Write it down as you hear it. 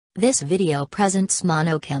This video presents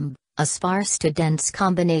MonoComb, a sparse-to-dense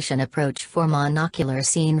combination approach for monocular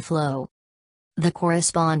scene flow. The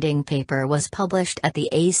corresponding paper was published at the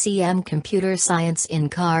ACM Computer Science in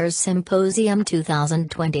Cars Symposium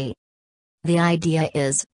 2020. The idea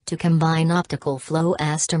is to combine optical flow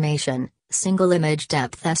estimation, single image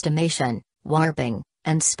depth estimation, warping,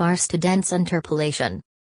 and sparse-to-dense interpolation.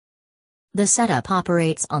 The setup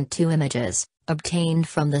operates on two images, obtained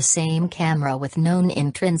from the same camera with known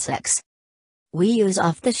intrinsics. We use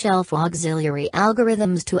off-the-shelf auxiliary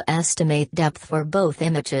algorithms to estimate depth for both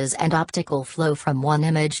images and optical flow from one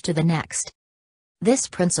image to the next. This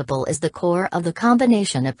principle is the core of the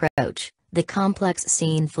combination approach. The complex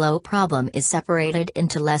scene flow problem is separated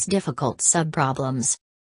into less difficult subproblems.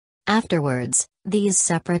 Afterwards, these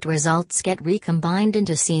separate results get recombined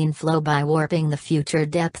into scene flow by warping the future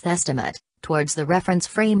depth estimate towards the reference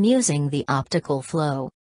frame using the optical flow.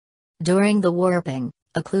 During the warping,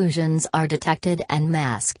 occlusions are detected and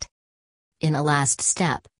masked. In a last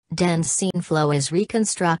step, dense scene flow is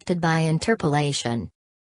reconstructed by interpolation.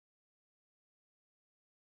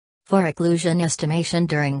 For occlusion estimation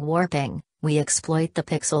during warping, we exploit the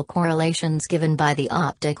pixel correlations given by the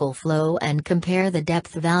optical flow and compare the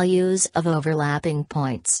depth values of overlapping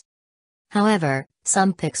points. However,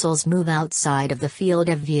 some pixels move outside of the field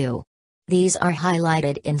of view. These are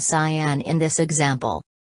highlighted in cyan in this example.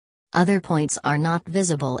 Other points are not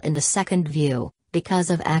visible in the second view, because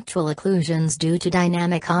of actual occlusions due to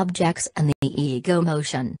dynamic objects and the ego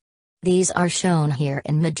motion. These are shown here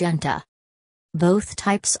in magenta. Both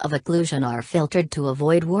types of occlusion are filtered to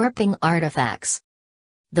avoid warping artifacts.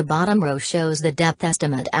 The bottom row shows the depth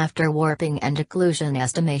estimate after warping and occlusion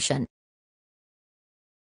estimation.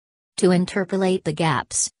 To interpolate the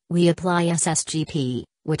gaps, we apply SSGP,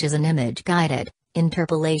 which is an image-guided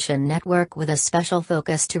interpolation network with a special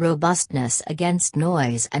focus to robustness against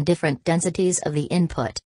noise and different densities of the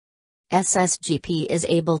input. SSGP is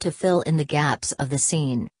able to fill in the gaps of the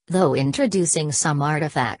scene, though introducing some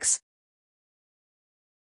artifacts.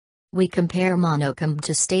 We compare MonoComb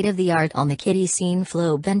to state-of-the-art on the KITTI scene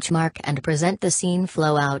flow benchmark and present the scene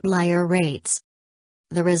flow outlier rates.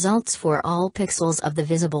 The results for all pixels of the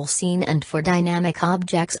visible scene and for dynamic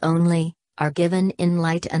objects only are given in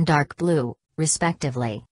light and dark blue,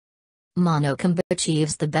 respectively. MonoComb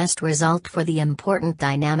achieves the best result for the important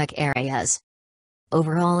dynamic areas.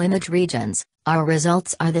 Overall image regions, our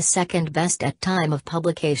results are the second best at time of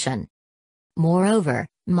publication. Moreover,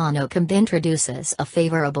 MonoComb introduces a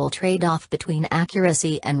favorable trade-off between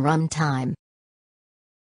accuracy and runtime.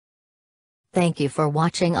 Thank you for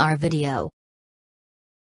watching our video.